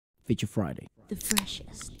Feature Friday. The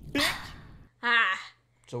freshest. Ah.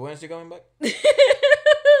 So when's he going back?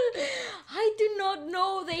 I do not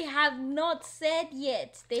know. They have not said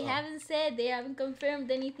yet. They haven't said. They haven't confirmed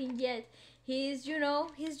anything yet. He's, you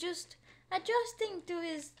know, he's just adjusting to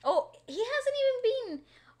his. Oh, he hasn't even been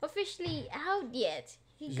officially out yet.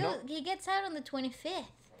 He gets out on the 25th.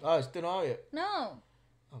 Oh, it's still not out yet. No.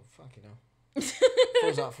 Oh, fuck you know.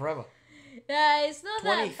 Falls out forever. It's not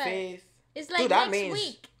that 25th. It's like Dude, that next means,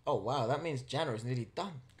 week. Oh wow, that means January's nearly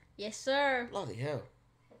done. Yes, sir. Bloody hell.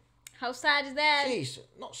 How sad is that? Jeez,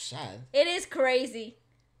 not sad. It is crazy.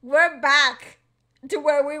 We're back to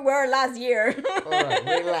where we were last year. Alright,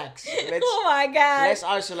 relax. Oh my god. Let's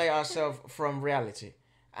isolate ourselves from reality.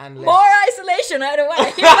 And let's, More isolation, I don't want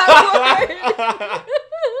to hear that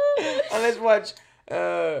word. and let's watch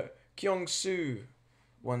KYUNGSOO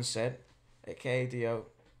Once Said, aka D.O.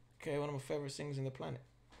 Okay, one of my favorite singers in the planet.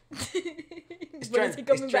 His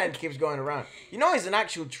trend keeps going around. You know, it's an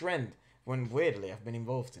actual trend when weirdly I've been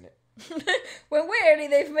involved in it. When weirdly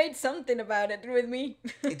they've made something about it with me.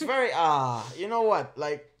 It's very you know what?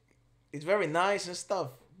 Like, it's very nice and stuff,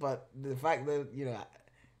 but the fact that, you know,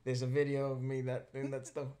 there's a video of me doing that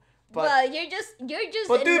stuff. But, well, you're just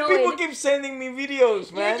but annoyed. dude, people keep sending me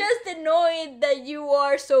videos, man. You're just annoyed that you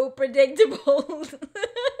are so predictable.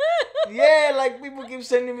 Yeah, like people keep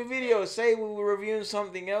sending me videos. Say we were reviewing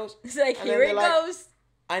something else. It's like, and here it goes.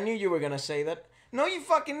 I knew you were gonna say that. No, you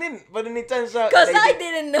fucking didn't. But then it turns out because I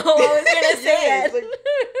didn't know I was gonna say yeah, that. like,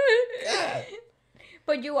 yeah.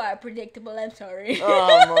 But you are predictable. I'm sorry.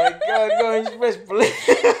 Oh my god, go and express please.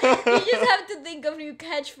 You just have to think of new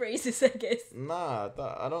catchphrases, I guess. Nah,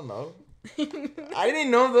 I don't know. I didn't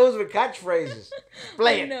know those were catchphrases.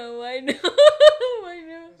 Play it. I know. I know.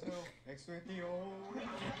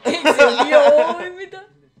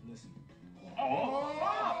 Oh,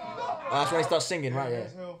 that's when he starts singing, right? Yeah.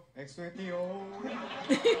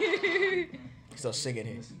 He starts singing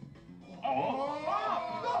here.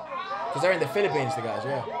 Because they're in the Philippines, the guys,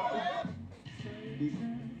 yeah. Beef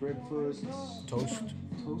breakfast. Toast.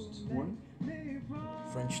 Toast, one.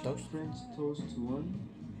 French toast. French toast, one.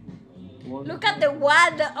 Look at the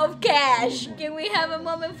wad of cash. Can we have a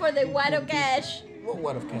moment for the wad of cash? What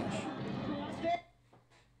wad of cash?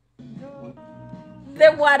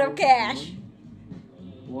 The wad of cash.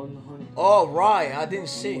 100. Oh, right. I didn't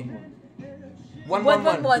see.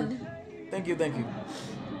 111. 111. Thank you.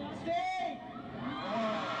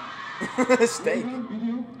 Steak.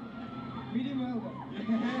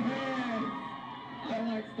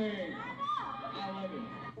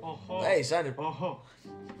 Hey, sounded. What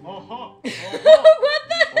the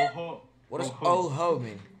hell? What does oh ho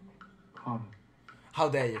mean? How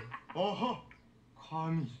dare you?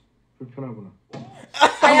 감이 불편하구나.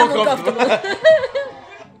 I am uncomfortable.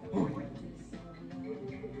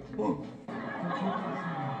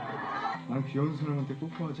 난 귀여운 사람한테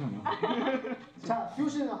뽀뽀하지 않아. 자, 규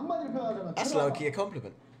씨는 한마디로 표현하자면 That's low key a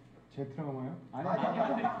compliment. 제 트라우마요?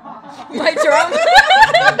 My trauma.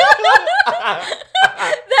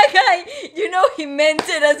 That guy, you know he meant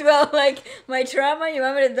it as well. Like, my trauma, you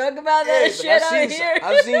want me to talk about that shit out here?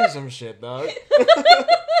 I've seen some shit, dog.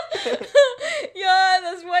 Yeah,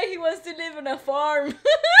 that's why he wants to live on a farm.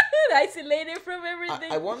 Isolated from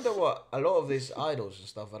everything. I wonder what a lot of these idols and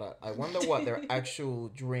stuff like that. I wonder what their actual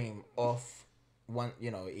dream of one, you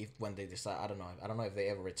know, if when they decide, I don't know if they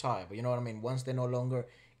ever retire, but you know what I mean. Once they're no longer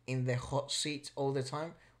in the hot seat all the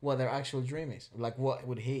time, what their actual dream is, like what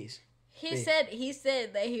would his? He said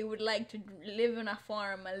that he would like to live on a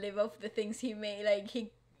farm and live off the things he made, like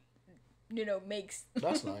he, you know, makes.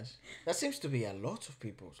 That's nice. That seems to be a lot of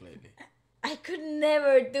people's lately. I could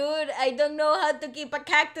never, dude. I don't know how to keep a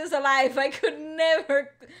cactus alive. I could never,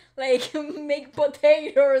 like, make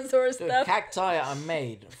potatoes or Dude, stuff. cacti are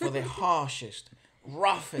made for the harshest,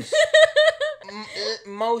 roughest,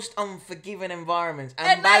 most unforgiving environments,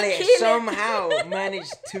 and Bali somehow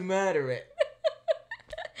managed to murder it.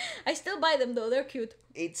 I still buy them though. They're cute.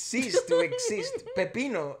 It ceased to exist.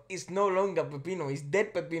 Pepino is no longer Pepino. It's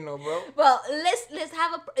dead Pepino, bro. Well, let's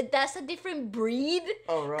have that's a different breed.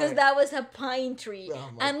 Oh, right. Because that was a pine tree,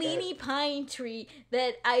 Oh, a mini pine tree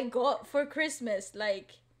that I got for Christmas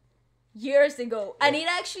like years ago, and it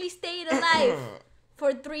actually stayed alive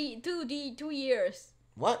for 2 years.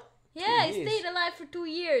 What? Yeah, 2 it years? stayed alive for 2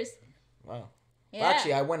 years. Wow. Yeah.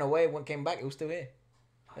 Actually, I went away. When came back, it was still here.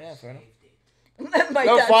 Yeah, fair enough. My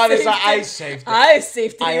No, dad father's saved like, I it. saved it. I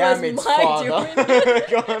saved it. I It am was its my father. doing.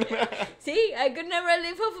 Go on. See, I could never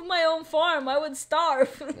live off of my own farm. I would starve.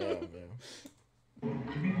 Yeah.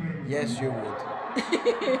 Yes, you would.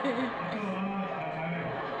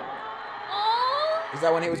 Aww. Is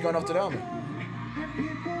that when he was going off to the army?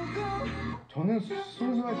 저는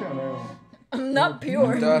순수하지 않아요. I'm not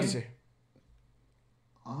pure. Dirty.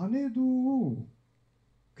 안 해도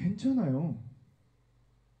괜찮아요.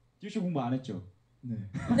 듀쇼 공부 안 했죠? 네.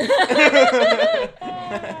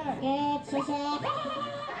 아, 저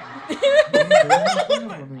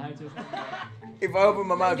If I open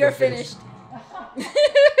my mouth, You're finished.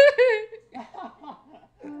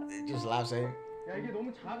 It just laughs at him. 야 이게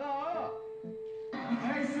너무 작아.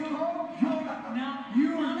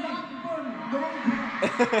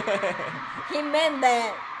 He meant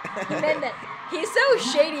that. He meant that. He's so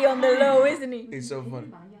shady on the low, isn't he? It's so funny.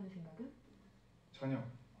 많이 하는 생각은? 전혀.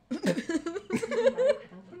 나를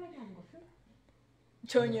가장 설레게 하는 것은?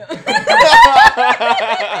 전혀.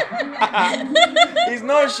 He's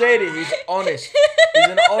not shady. He's honest. He's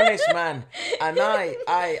an honest man, and I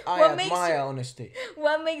What makes admire you- honesty.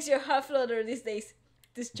 What makes your heart flutter these days?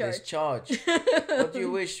 Discharge. Discharge. What do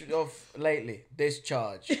you wish of lately?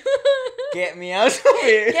 Discharge. Get me out of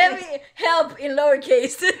here. Get me help in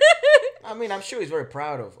lowercase. I mean, I'm sure he's very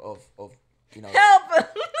proud of you know. Help.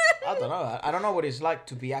 I don't know. I don't know what it's like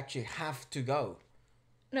to be actually have to go.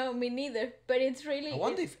 No, me neither. But it's really. I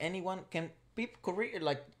wonder if anyone can people Korea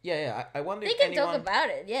like I wonder They if can anyone. talk about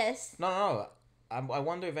it. Yes. No. I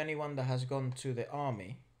wonder if anyone that has gone to the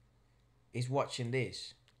army is watching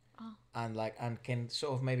this, and can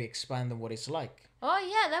sort of maybe expand on what it's like. Oh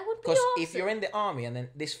yeah, that would be Because awesome. if you're in the army and then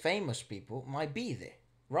these famous people might be there,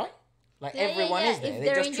 right? Like Yeah, everyone is If there. They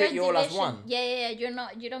they're just in treat your you all as division. one. Yeah.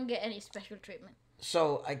 You don't get any special treatment.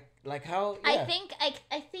 So I like how. Yeah. I think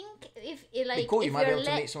if it, like Be cool. You if might be your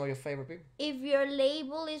able to meet some of your favorite people. if your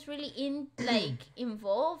label is really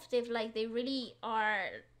involved, if like they really are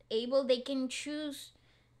able, they can choose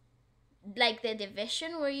like the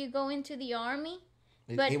division where you go into the army.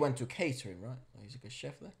 But He went to catering, right? He's like a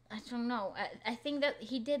chef there. I don't know. I think that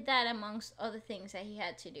he did that amongst other things that he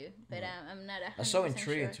had to do, but I'm not 100% I'm so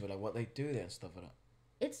intrigued sure. to like what they do there and stuff like that.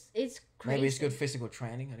 It's crazy. Maybe it's good physical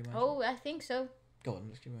training. I'd imagine. Oh, I think so. Go on,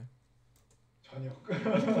 let's keep going. 전혀.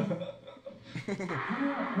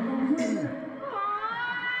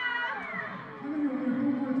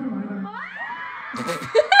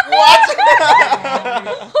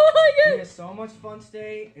 We had so much fun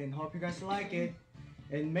today and hope you guys like it.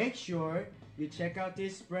 And make sure you check out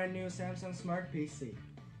this brand new Samsung Smart PC.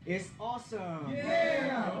 It's awesome.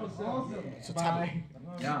 It's a tablet.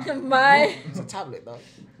 My, It's a tablet though.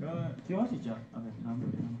 기억할 수 있죠?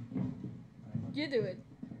 you do it.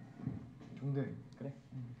 근데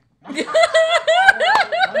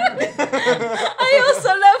I also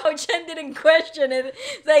love how Chen didn't question it.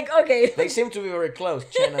 It's like, okay. They seem to be very close,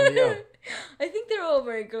 Chen and Leo. I think they're all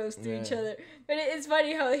very close to each Yeah. other. But it's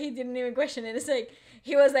funny how he didn't even question it. It's like,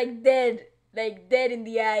 he was like dead in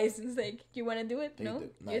the eyes. It's like, you want to do it? No?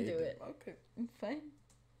 No, you do it. Okay. Fine.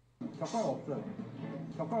 젓가락 없어요.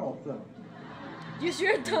 젓가락 없어요. Use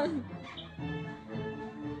your tongue.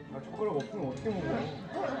 아 젓가락 없으면 어떻게 먹어요?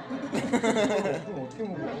 젓가락 없으면 어떻게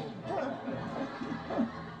먹어요?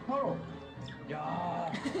 바로.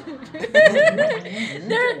 야.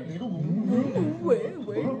 이거 먹는 Wait.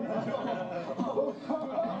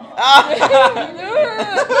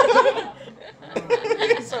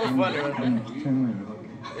 It's so funny. Man.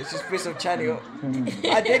 It's just piece of Channy.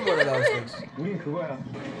 I did one of those things. 우린 그거야.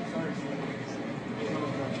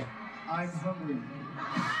 I'm hungry.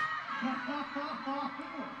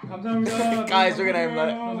 감사합니다. Guys, we're gonna have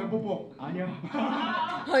like. 내 뽀뽀. 아니요.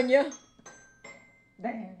 아니야.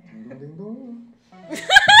 딩동딩동.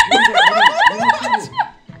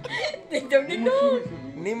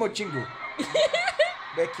 딩동딩동. Nemo Chingu.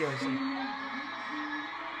 Becky on some.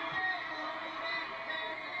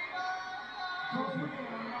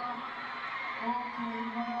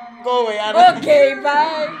 Go away, Anna. Okay,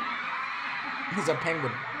 bye. He's a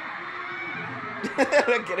penguin.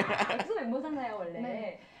 Look at him. 엑소 멤버잖아요 원래.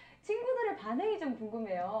 네. 친구들의 반응이 좀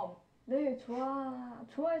궁금해요. 네,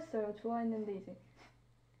 좋아했어요. 좋아했는데 이제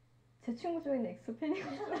제 친구 중에는 엑소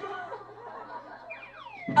팬이거든요.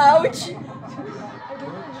 Ouch.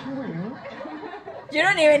 친구 있니? You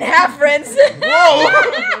don't even have friends. Whoa!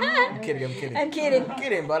 I'm kidding, I'm kidding. I'm kidding. I'm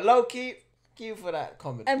kidding, but low key, you for that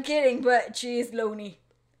comment. I'm kidding, but she is lonely.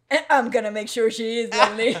 And I'm gonna make sure she is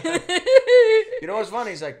lonely. You know what's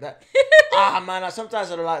funny? It's like that. Man,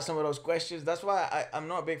 sometimes I don't like some of those questions. That's why I'm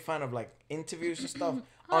not a big fan of like interviews and stuff.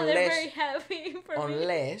 Oh, they're very happy for me.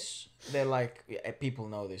 Unless they're like, people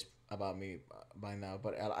know this about me by now,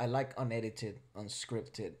 but I like unedited,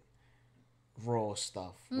 unscripted, raw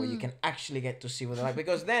stuff where you can actually get to see what they're like.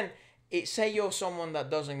 Because then, say you're someone that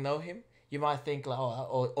doesn't know him, you might think like,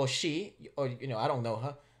 or she, or I don't know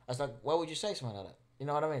her. I was like, why would you say something like that? You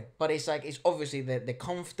know what I mean? But it's like, it's obviously they're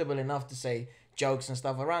comfortable enough to say jokes and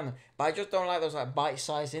stuff around them. But I just don't like those like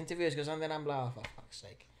bite-sized interviews, because then I'm like, oh, for fuck's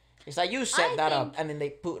sake. It's like you set that up and then they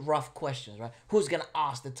put rough questions, right? Who's gonna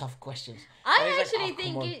ask the tough questions? I actually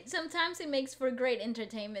think sometimes it makes for great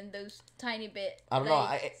entertainment, those tiny bit. I don't know,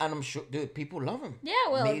 and I'm sure, dude, people love them. Yeah,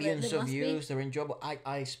 well, millions of views, they're enjoyable.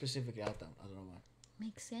 I specifically, I don't know why.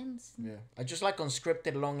 Makes sense. Yeah, I just like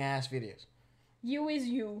unscripted long ass videos. You is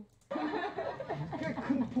you.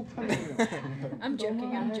 I'm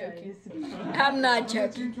joking. I'm not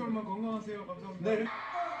joking.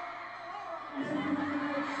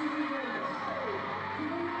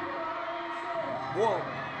 Whoa.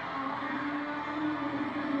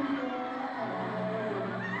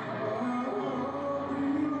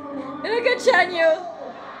 Look at Chanyeol.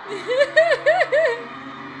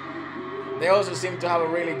 They also seem to have a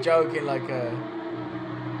really joking, like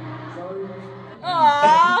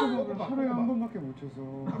Aww. 하루에 한 번밖에 못 쳐서.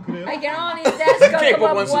 I can only dance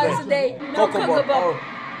Coco once a day. No Coco Bob.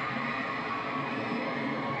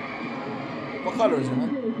 What color is it, man?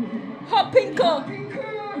 Hot pinko.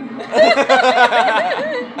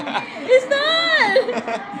 It's not.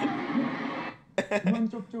 그만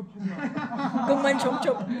쩝쩝하지 마. 그만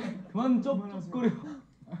쩝쩝. 그만 쩝쩝거려.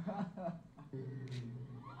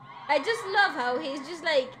 I just love how he's just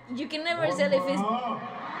like, you can never tell if he's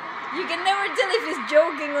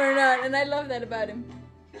joking or not, and I love that about him.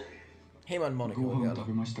 Him and Monica will get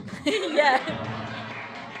along. Yeah.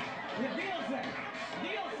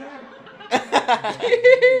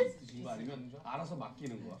 알아서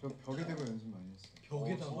맡기는 거야. 저 벽에 대고 연습 많이 했어.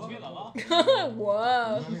 벽에다가?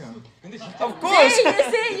 Wow. Of course.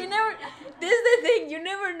 See, you never. This is the thing. You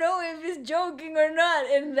never know if he's joking or not,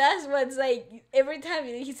 and that's what's like. Every time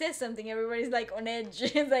he says something, everybody's like on edge.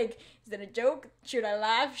 It's like, is that a joke? Should I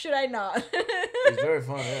laugh? Should I not? It's very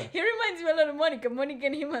fun. Yeah. He reminds me a lot of Monica. Monica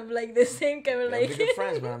and him have like the same kind of like. They're good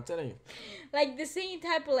friends, man. I'm telling you. Like the same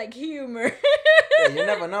type of like humor. Yeah, you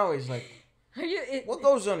never know. It's like. Are you? What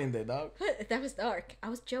goes on in there, dog? That was dark. I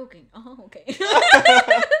was joking. Oh, okay. It's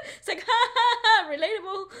like, ha ha ha,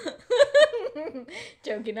 relatable.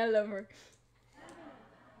 Joking, I love her.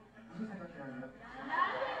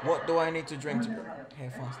 What do I need to drink to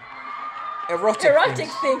hair fast? Erotic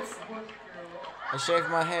things. I shave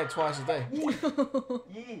my hair twice a day. 2,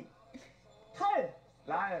 탈,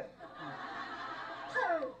 날.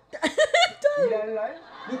 이랄랄?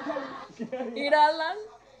 이랄랄?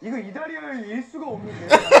 이거 이달이어야 일 수가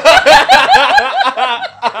없는데.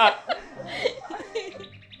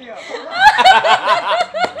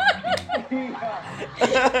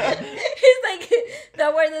 He's like,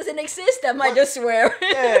 that word doesn't exist, I might just swear.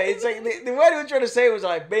 Yeah, it's like the word we were trying to say was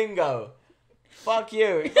like bingo. Fuck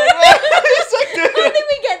you. It's like, How did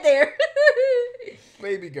we get there?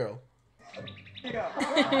 baby girl.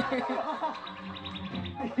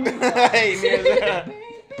 Hey,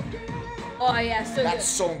 Oh yeah, so that good.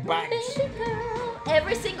 song bangs. Baby girl.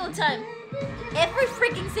 Every single time. Every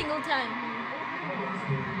freaking single time.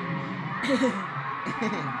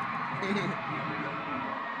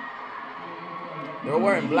 They're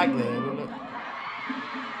wearing black there. Look.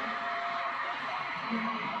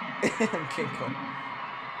 King Kong.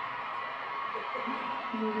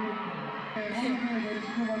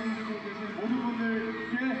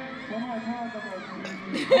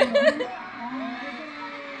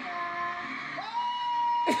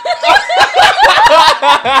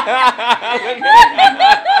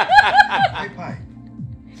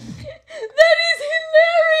 That is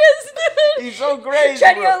hilarious, dude. He's so crazy.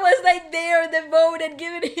 Chanyeol was like there in the boat and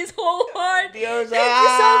giving his whole heart. He was Thank you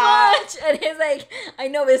so much. And he's like, I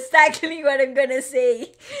know exactly what I'm gonna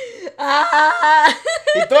say. Ah.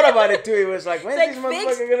 He thought about it too. He was like, when's Like, this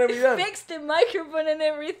motherfucker gonna be done? fixed the microphone and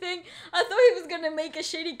everything. I thought he was gonna make a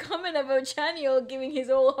shady comment about Chanyeol giving his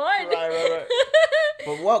whole heart. Right.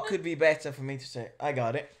 But what could be better for me to say? I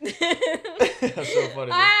got it. That's so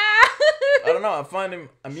funny. Ah. I don't know. I find him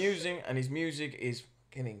amusing, and his music is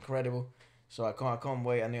incredible. So I can't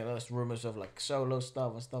wait. I know there's rumors of like solo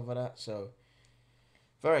stuff and stuff like that. So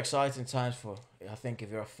very exciting times for. I think if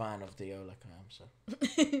you're a fan of Dio like I am, so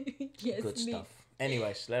Yes, good me. stuff.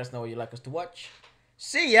 Anyways, let us know what you'd like us to watch.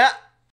 See ya.